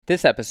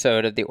This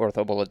episode of the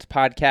OrthoBullets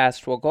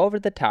podcast will go over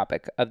the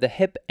topic of the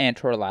hip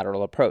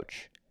anterolateral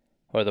approach,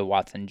 or the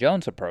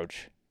Watson-Jones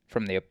approach,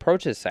 from the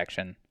approaches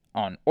section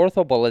on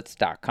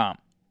orthobullets.com.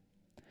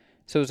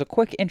 So as a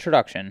quick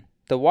introduction,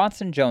 the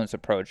Watson-Jones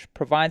approach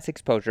provides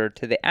exposure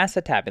to the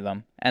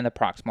acetabulum and the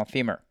proximal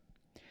femur.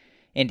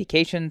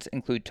 Indications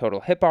include total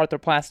hip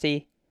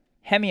arthroplasty,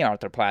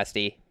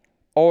 hemiarthroplasty,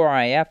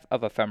 ORIF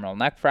of a femoral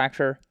neck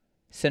fracture,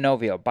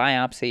 synovial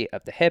biopsy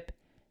of the hip,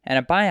 and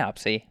a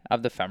biopsy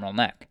of the femoral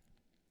neck.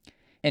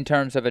 In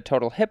terms of a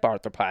total hip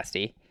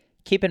arthroplasty,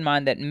 keep in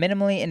mind that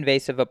minimally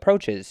invasive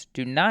approaches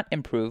do not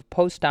improve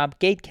post-op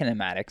gait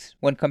kinematics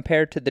when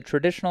compared to the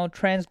traditional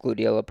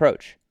transgluteal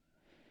approach.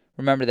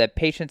 Remember that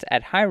patients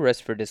at high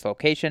risk for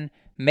dislocation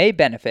may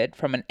benefit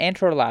from an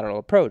anterolateral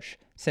approach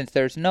since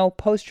there is no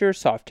posterior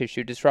soft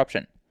tissue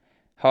disruption.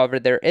 However,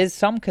 there is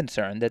some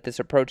concern that this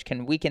approach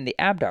can weaken the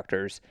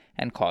abductors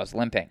and cause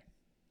limping.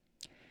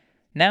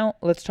 Now,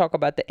 let's talk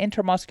about the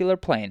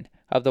intermuscular plane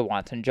of the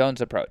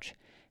Watson-Jones approach,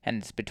 and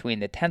it's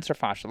between the tensor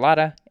fascia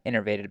lata,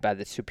 innervated by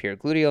the superior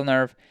gluteal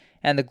nerve,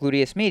 and the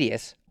gluteus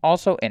medius,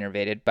 also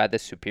innervated by the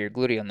superior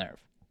gluteal nerve.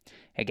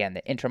 Again,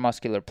 the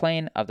intramuscular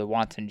plane of the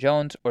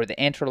Watson-Jones, or the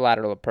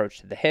anterolateral approach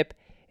to the hip,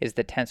 is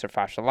the tensor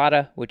fascia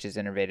lata, which is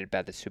innervated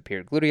by the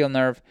superior gluteal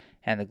nerve,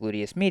 and the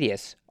gluteus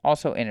medius,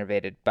 also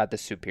innervated by the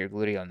superior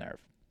gluteal nerve.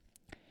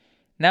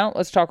 Now,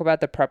 let's talk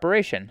about the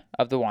preparation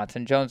of the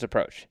Watson-Jones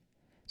approach.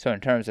 So in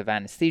terms of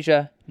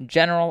anesthesia,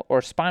 general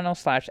or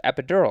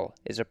spinal/epidural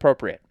is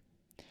appropriate.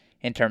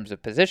 In terms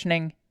of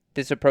positioning,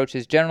 this approach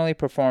is generally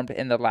performed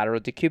in the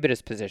lateral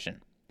decubitus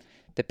position.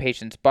 The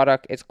patient's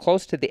buttock is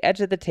close to the edge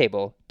of the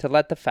table to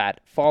let the fat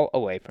fall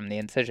away from the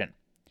incision.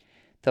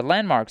 The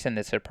landmarks in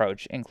this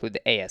approach include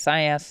the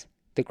ASIS,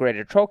 the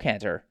greater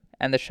trochanter,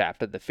 and the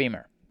shaft of the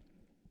femur.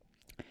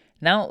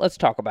 Now let's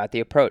talk about the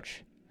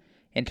approach.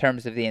 In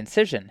terms of the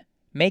incision,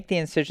 make the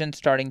incision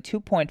starting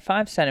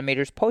 2.5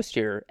 centimeters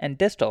posterior and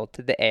distal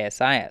to the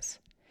ASIS.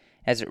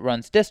 As it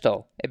runs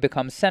distal, it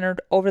becomes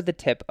centered over the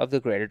tip of the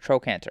greater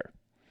trochanter.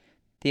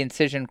 The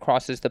incision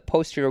crosses the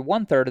posterior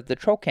one-third of the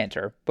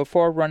trochanter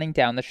before running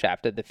down the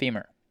shaft of the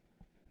femur.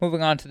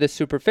 Moving on to the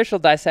superficial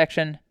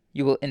dissection,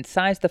 you will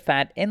incise the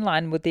fat in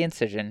line with the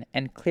incision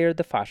and clear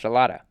the fascia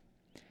lata.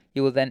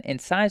 You will then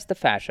incise the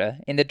fascia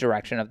in the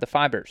direction of the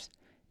fibers.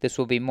 This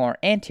will be more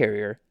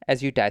anterior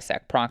as you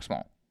dissect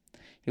proximal.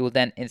 You will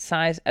then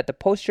incise at the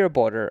posterior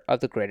border of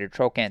the greater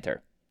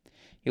trochanter.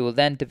 You will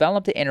then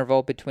develop the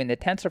interval between the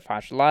tensor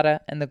fascia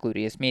lata and the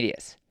gluteus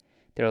medius.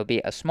 There will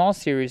be a small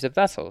series of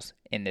vessels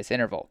in this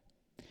interval.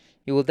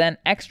 You will then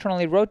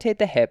externally rotate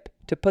the hip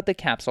to put the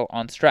capsule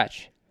on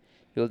stretch.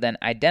 You will then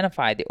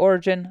identify the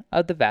origin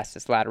of the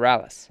vastus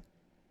lateralis.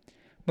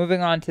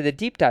 Moving on to the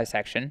deep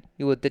dissection,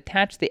 you will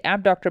detach the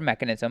abductor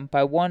mechanism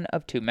by one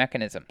of two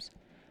mechanisms: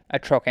 a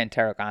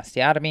trochanteric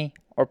osteotomy,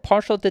 or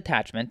partial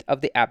detachment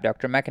of the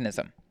abductor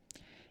mechanism.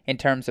 In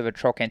terms of a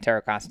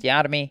trochanteric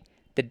osteotomy,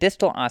 the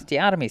distal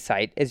osteotomy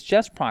site is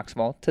just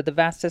proximal to the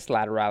vastus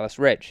lateralis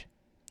ridge.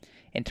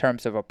 In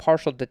terms of a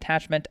partial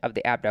detachment of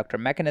the abductor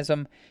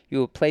mechanism, you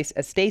will place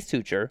a stay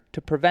suture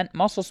to prevent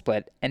muscle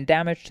split and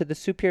damage to the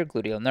superior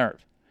gluteal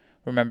nerve.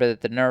 Remember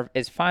that the nerve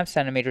is 5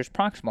 centimeters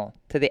proximal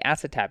to the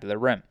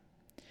acetabular rim.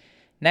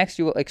 Next,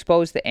 you will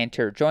expose the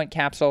anterior joint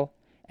capsule,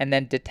 and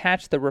then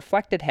detach the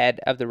reflected head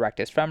of the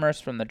rectus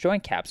femoris from the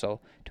joint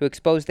capsule to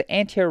expose the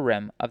anterior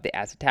rim of the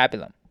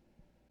acetabulum.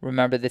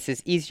 Remember, this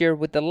is easier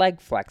with the leg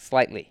flexed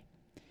slightly.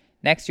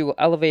 Next, you will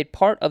elevate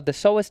part of the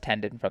psoas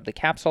tendon from the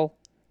capsule,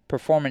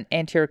 perform an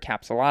anterior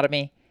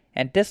capsulotomy,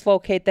 and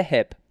dislocate the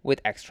hip with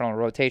external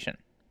rotation.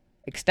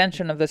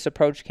 Extension of this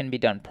approach can be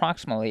done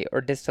proximally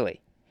or distally.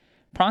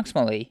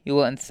 Proximally, you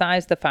will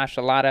incise the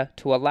fascia lata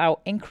to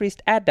allow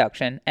increased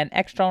adduction and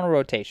external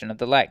rotation of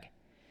the leg.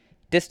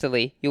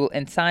 Distally, you will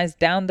incise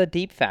down the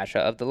deep fascia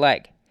of the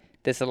leg.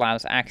 This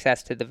allows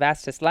access to the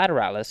vastus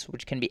lateralis,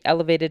 which can be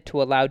elevated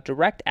to allow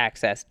direct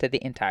access to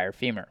the entire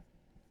femur.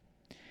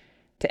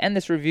 To end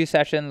this review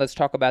session, let's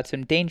talk about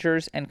some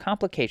dangers and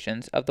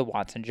complications of the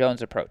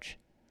Watson-Jones approach.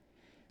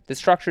 The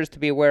structures to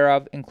be aware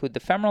of include the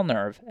femoral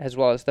nerve as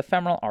well as the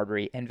femoral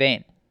artery and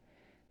vein.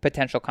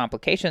 Potential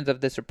complications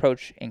of this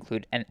approach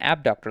include an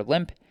abductor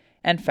limp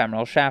and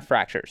femoral shaft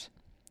fractures.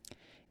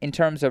 In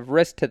terms of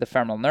risk to the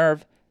femoral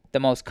nerve, the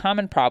most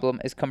common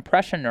problem is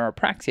compression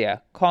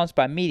neuropraxia caused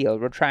by medial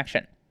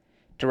retraction.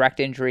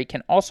 Direct injury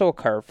can also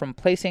occur from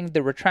placing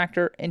the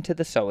retractor into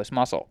the psoas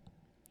muscle.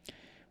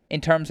 In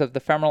terms of the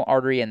femoral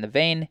artery and the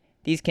vein,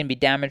 these can be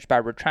damaged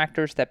by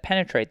retractors that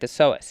penetrate the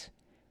psoas.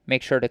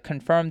 Make sure to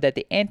confirm that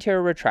the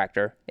anterior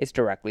retractor is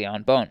directly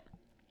on bone.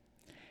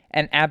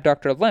 An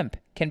abductor limp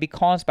can be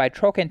caused by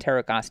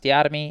trochanteric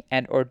osteotomy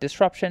and/or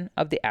disruption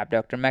of the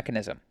abductor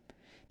mechanism.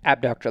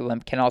 Abductor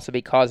limp can also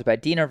be caused by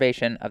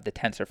denervation of the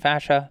tensor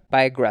fascia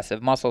by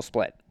aggressive muscle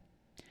split.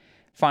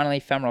 Finally,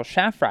 femoral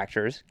shaft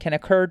fractures can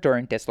occur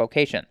during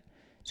dislocation,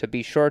 so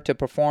be sure to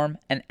perform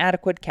an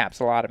adequate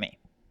capsulotomy.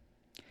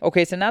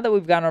 Okay, so now that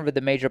we've gone over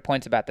the major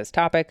points about this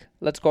topic,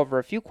 let's go over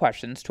a few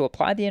questions to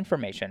apply the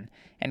information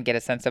and get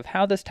a sense of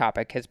how this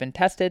topic has been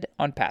tested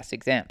on past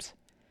exams.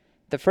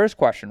 The first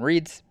question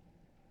reads,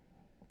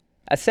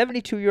 a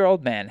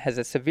 72-year-old man has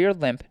a severe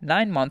limp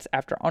 9 months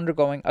after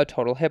undergoing a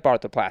total hip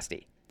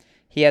arthroplasty.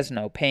 He has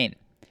no pain.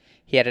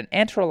 He had an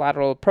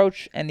anterolateral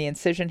approach and the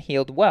incision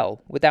healed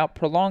well without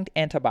prolonged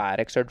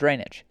antibiotics or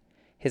drainage.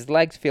 His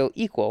legs feel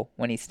equal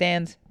when he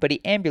stands, but he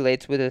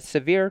ambulates with a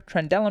severe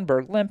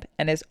Trendelenburg limp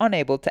and is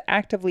unable to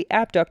actively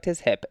abduct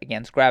his hip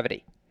against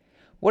gravity.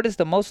 What is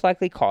the most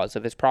likely cause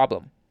of his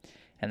problem?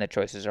 And the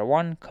choices are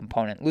 1.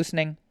 Component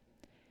loosening,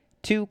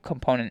 2.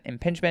 Component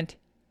impingement,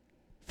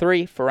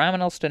 3.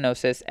 Foraminal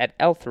stenosis at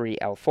L3,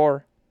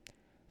 L4,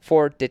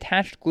 4.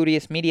 Detached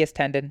gluteus medius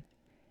tendon,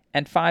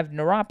 and 5.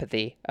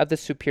 Neuropathy of the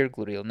superior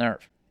gluteal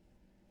nerve.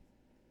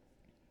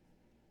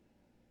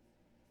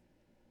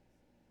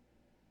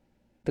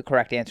 The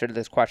correct answer to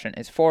this question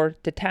is 4.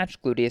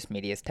 Detached gluteus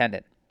medius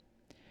tendon.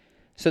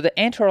 So the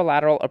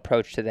anterolateral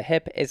approach to the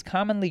hip is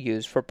commonly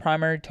used for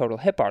primary total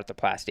hip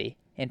arthroplasty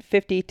in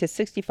 50 to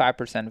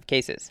 65% of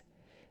cases.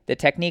 The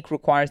technique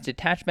requires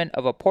detachment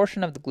of a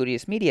portion of the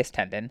gluteus medius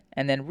tendon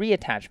and then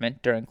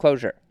reattachment during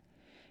closure.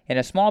 In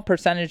a small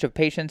percentage of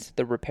patients,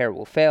 the repair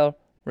will fail,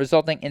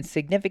 resulting in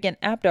significant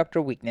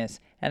abductor weakness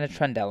and a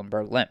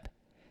Trendelenburg limp.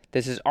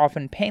 This is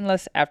often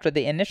painless after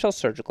the initial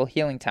surgical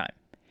healing time.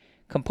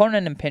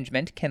 Component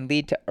impingement can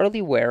lead to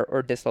early wear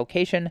or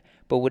dislocation,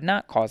 but would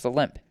not cause a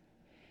limp.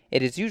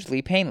 It is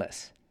usually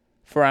painless.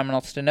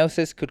 Foraminal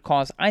stenosis could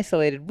cause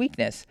isolated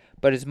weakness,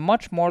 but is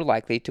much more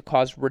likely to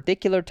cause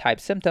radicular-type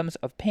symptoms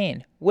of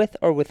pain with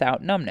or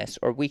without numbness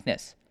or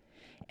weakness.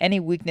 Any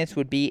weakness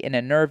would be in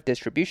a nerve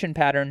distribution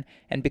pattern,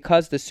 and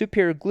because the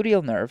superior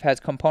gluteal nerve has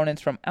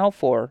components from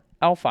L4,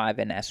 L5,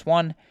 and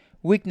S1,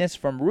 weakness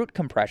from root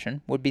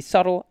compression would be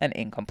subtle and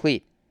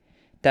incomplete.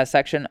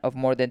 Dissection of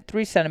more than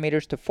 3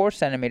 cm to 4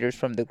 cm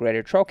from the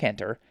greater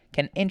trochanter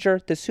can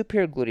injure the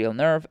superior gluteal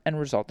nerve and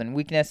result in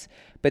weakness,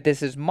 but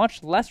this is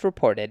much less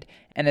reported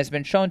and has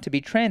been shown to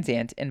be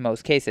transient in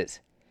most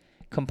cases.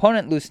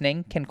 Component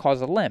loosening can cause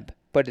a limp,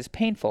 but is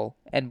painful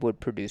and would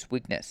produce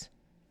weakness.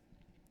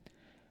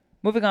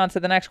 Moving on to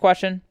the next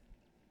question.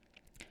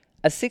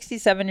 A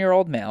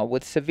 67-year-old male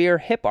with severe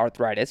hip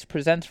arthritis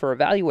presents for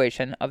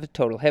evaluation of a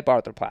total hip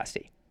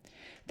arthroplasty.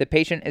 The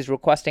patient is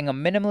requesting a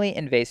minimally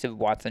invasive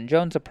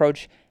Watson-Jones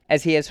approach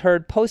as he has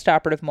heard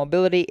postoperative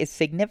mobility is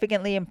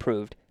significantly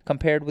improved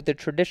compared with the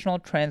traditional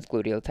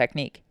transgluteal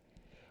technique.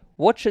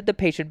 What should the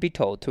patient be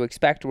told to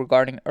expect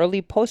regarding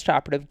early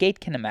postoperative gait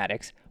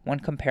kinematics when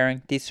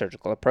comparing these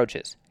surgical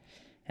approaches?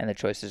 And the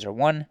choices are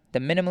 1. The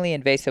minimally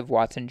invasive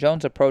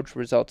Watson-Jones approach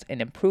results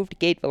in improved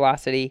gait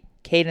velocity,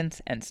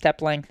 cadence, and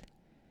step length.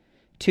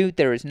 2.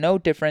 There is no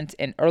difference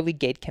in early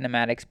gait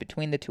kinematics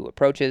between the two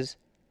approaches.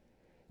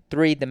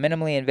 3. The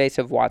minimally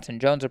invasive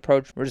Watson-Jones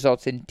approach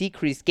results in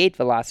decreased gait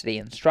velocity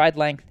and stride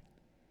length.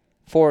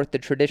 4. The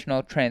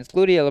traditional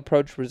transgluteal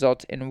approach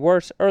results in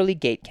worse early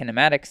gait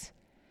kinematics.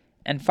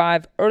 And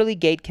 5. Early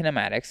gait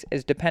kinematics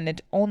is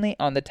dependent only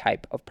on the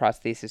type of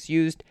prosthesis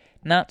used,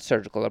 not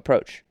surgical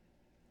approach.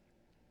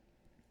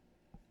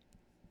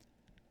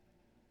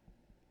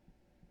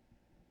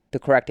 The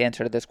correct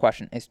answer to this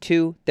question is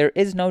 2. There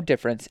is no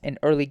difference in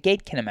early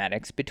gait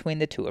kinematics between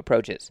the two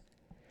approaches.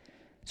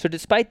 So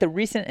despite the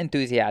recent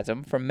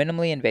enthusiasm for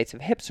minimally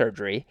invasive hip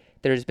surgery,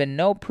 there has been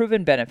no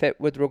proven benefit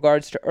with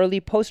regards to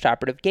early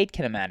postoperative gait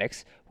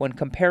kinematics when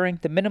comparing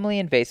the minimally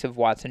invasive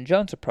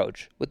Watson-Jones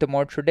approach with the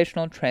more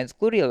traditional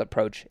transgluteal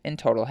approach in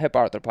total hip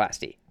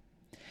arthroplasty.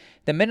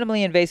 The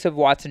minimally invasive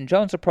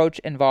Watson-Jones approach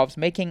involves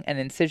making an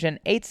incision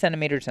 8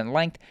 cm in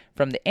length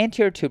from the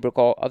anterior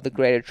tubercle of the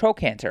greater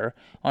trochanter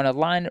on a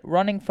line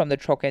running from the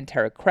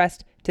trochanteric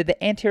crest to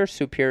the anterior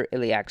superior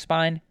iliac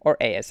spine, or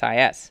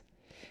ASIS.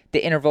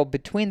 The interval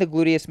between the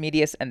gluteus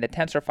medius and the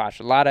tensor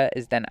fascia lata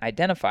is then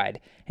identified,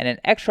 and an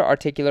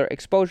extra-articular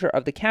exposure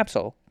of the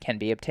capsule can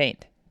be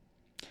obtained.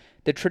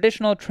 The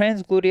traditional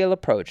transgluteal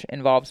approach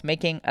involves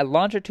making a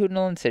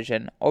longitudinal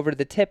incision over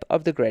the tip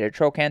of the greater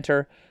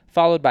trochanter,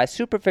 followed by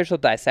superficial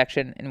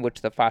dissection in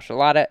which the fascia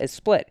lata is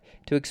split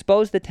to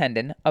expose the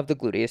tendon of the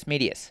gluteus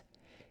medius.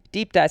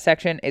 Deep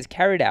dissection is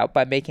carried out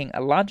by making a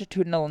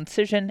longitudinal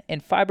incision in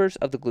fibers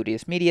of the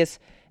gluteus medius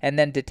and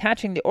then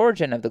detaching the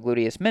origin of the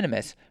gluteus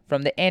minimus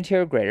from the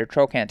anterior greater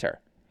trochanter.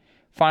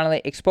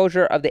 Finally,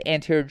 exposure of the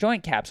anterior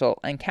joint capsule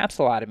and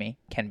capsulotomy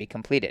can be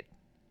completed.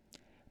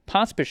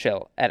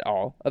 Pospischil et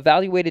al.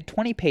 Evaluated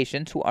 20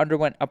 patients who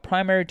underwent a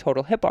primary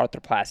total hip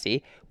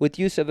arthroplasty with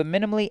use of a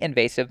minimally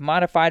invasive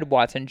modified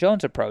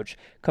Watson-Jones approach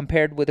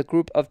compared with a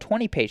group of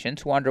 20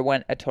 patients who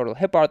underwent a total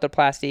hip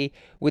arthroplasty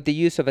with the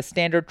use of a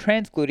standard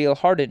transgluteal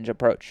hard hinge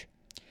approach.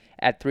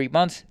 At 3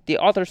 months, the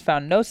authors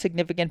found no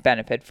significant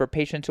benefit for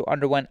patients who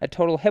underwent a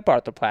total hip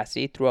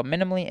arthroplasty through a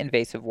minimally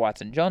invasive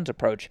Watson-Jones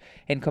approach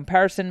in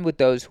comparison with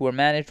those who were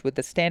managed with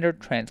the standard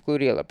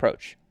transgluteal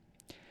approach.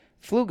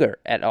 Pfluger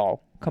et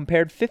al.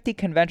 compared 50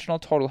 conventional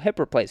total hip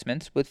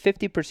replacements with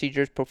 50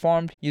 procedures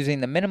performed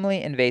using the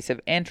minimally invasive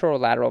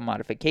anterolateral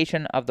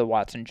modification of the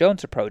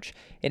Watson-Jones approach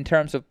in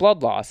terms of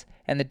blood loss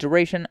and the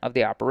duration of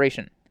the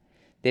operation.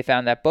 They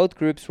found that both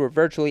groups were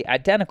virtually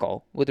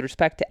identical with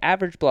respect to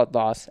average blood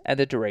loss and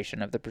the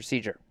duration of the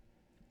procedure.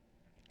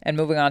 And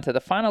moving on to the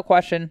final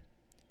question,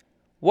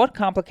 what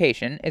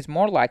complication is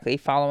more likely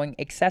following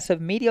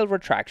excessive medial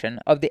retraction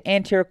of the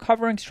anterior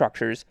covering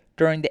structures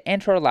during the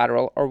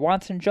anterolateral or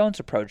Watson-Jones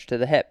approach to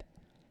the hip?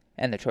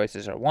 And the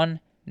choices are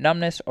 1.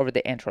 Numbness over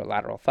the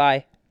anterolateral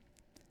thigh,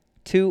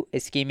 2.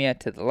 Ischemia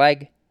to the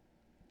leg,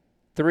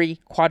 3.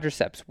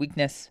 Quadriceps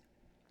weakness,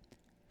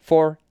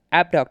 4.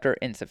 Abductor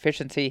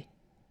insufficiency,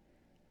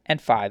 and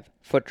 5.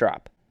 Foot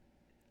drop.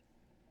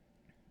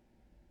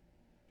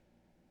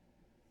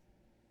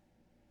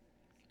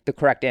 The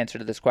correct answer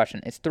to this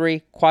question is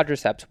 3.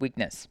 Quadriceps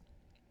weakness.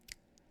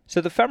 So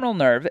the femoral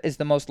nerve is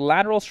the most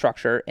lateral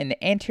structure in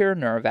the anterior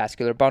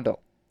neurovascular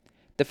bundle.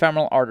 The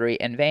femoral artery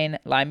and vein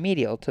lie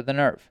medial to the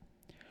nerve.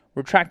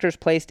 Retractors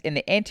placed in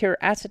the anterior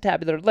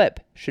acetabular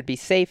lip should be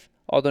safe,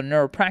 although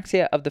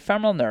neuropraxia of the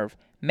femoral nerve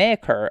may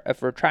occur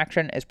if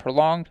retraction is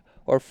prolonged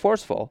or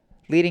forceful,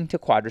 leading to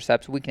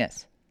quadriceps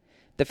weakness.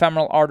 The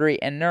femoral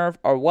artery and nerve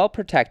are well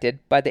protected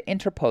by the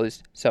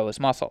interposed psoas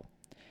muscle.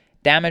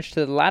 Damage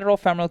to the lateral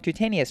femoral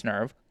cutaneous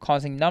nerve,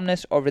 causing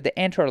numbness over the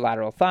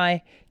anterolateral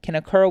thigh, can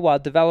occur while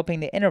developing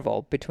the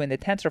interval between the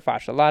tensor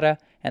fascia lata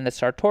and the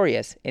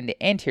sartorius in the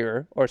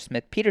anterior or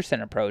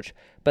Smith-Peterson approach,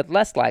 but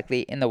less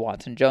likely in the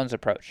Watson-Jones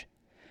approach.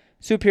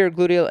 Superior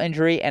gluteal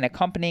injury and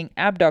accompanying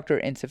abductor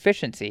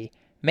insufficiency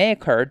may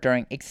occur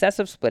during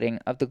excessive splitting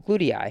of the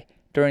gluteus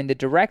during the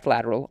direct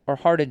lateral or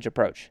hard hinge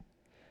approach.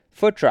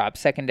 Foot drop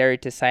secondary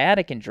to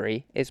sciatic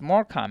injury is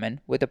more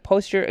common with a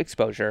posterior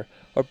exposure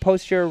or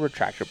posterior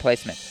retractor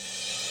placement.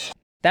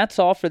 That's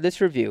all for this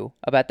review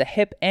about the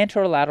hip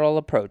anterolateral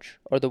approach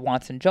or the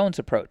Watson-Jones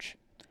approach.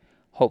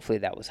 Hopefully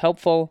that was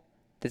helpful.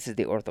 This is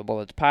the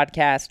OrthoBullets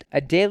podcast, a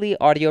daily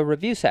audio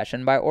review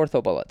session by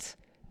OrthoBullets,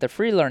 the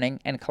free learning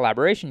and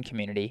collaboration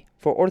community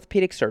for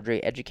orthopedic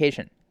surgery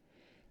education.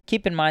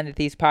 Keep in mind that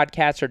these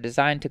podcasts are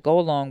designed to go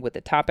along with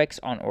the topics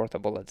on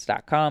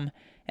orthobullets.com,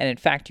 and in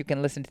fact, you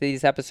can listen to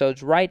these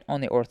episodes right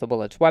on the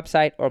OrthoBullets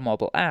website or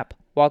mobile app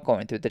while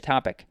going through the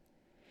topic.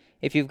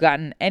 If you've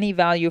gotten any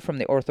value from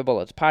the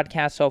OrthoBullets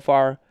podcast so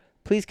far,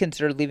 please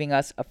consider leaving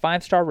us a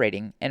 5-star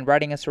rating and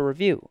writing us a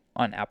review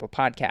on Apple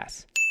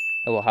Podcasts.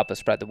 It will help us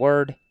spread the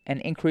word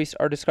and increase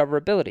our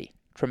discoverability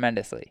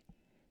tremendously.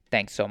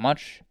 Thanks so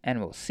much, and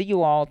we'll see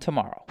you all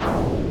tomorrow.